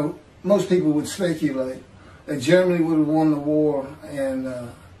 Most people would speculate that Germany would have won the war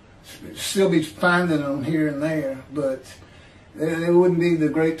and still be finding them here and there, but they wouldn't be the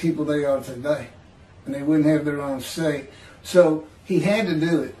great people they are today, and they wouldn't have their own state. So he had to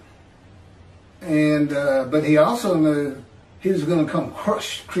do it, and but he also knew he was going to come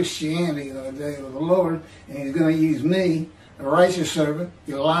crush Christianity on the day of the Lord, and he's going to use me, a righteous servant,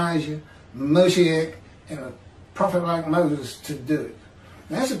 Elijah, Moshiach, and a prophet like Moses to do it.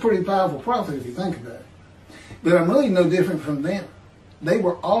 And that's a pretty powerful prophet if you think about it. But I'm really no different from them. They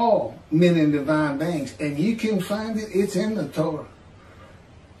were all men in divine beings, and you can find it. It's in the Torah.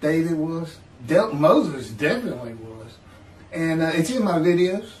 David was. Moses definitely was. And it's in my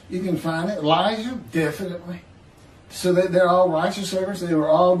videos. You can find it. Elijah, definitely. So that they're all righteous servants. They were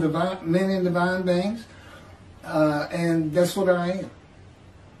all men in divine beings. And that's what I am.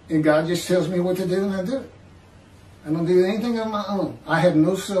 And God just tells me what to do, and I do it. I don't do anything on my own. I have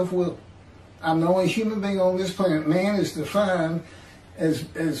no self-will. I'm the only human being on this planet. Man is defined as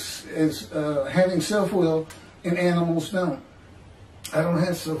having self-will, and animals don't. I don't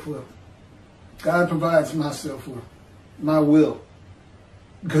have self-will. God provides my self-will, my will.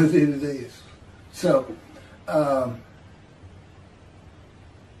 Good it is. So,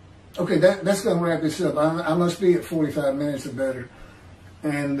 Okay, that's going to wrap this up. I must be at 45 minutes or better.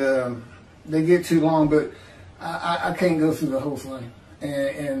 And they get too long, but I can't go through the whole thing.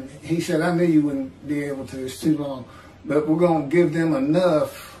 And he said, I knew you wouldn't be able to. It's too long. But we're going to give them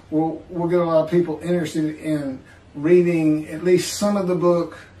enough. We'll get a lot of people interested in reading at least some of the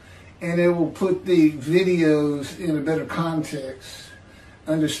book, and it will put the videos in a better context,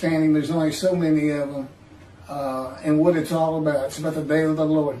 understanding there's only so many of them, and what it's all about. It's about the day of the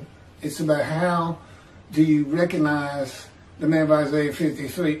Lord. It's about how do you recognize the man of Isaiah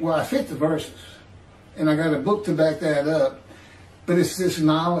 53. Well, I fit the verses, and I got a book to back that up, but it's this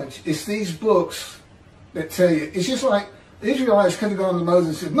knowledge. It's these books that tell you. It's just like the Israelites could have gone to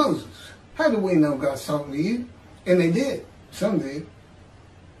Moses and said, Moses, how do we know God's talking to you? And they did. Some did.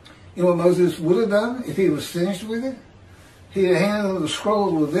 You know what Moses would have done if he was finished with it? He'd have handed him the scroll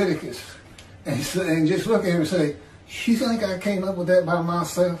of Leviticus and just look at him and say, you think I came up with that by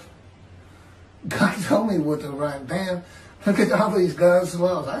myself? God told me what to write down. Look at all these God's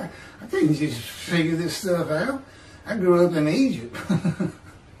laws. I didn't just figure this stuff out. I grew up in Egypt.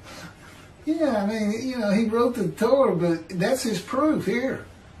 Yeah, I mean, you know, he wrote the Torah, but that's his proof here.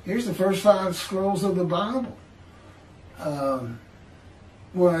 Here's the first 5 scrolls of the Bible.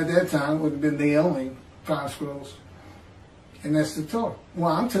 Well, at that time, it would have been the only 5 scrolls. And that's the Torah.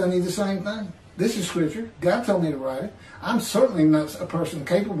 Well, I'm telling you the same thing. This is Scripture. God told me to write it. I'm certainly not a person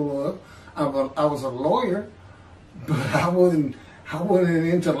capable of. I was a lawyer, but I wasn't an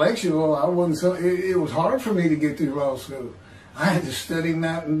intellectual. I wasn't so. It was hard for me to get through law school. I had to study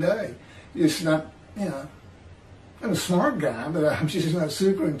night and day. It's not, you know, I'm a smart guy, but I'm just not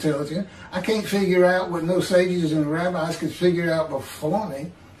super intelligent. I can't figure out what no sages and rabbis could figure out before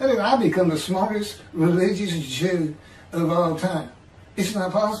me. And then I become the smartest religious Jew of all time. It's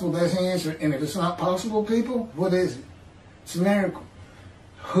not possible. That's the answer. And if it's not possible, people, what is it? It's a miracle.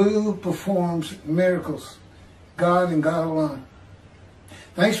 Who performs miracles? God and God alone.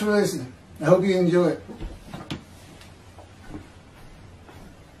 Thanks for listening. I hope you enjoy it.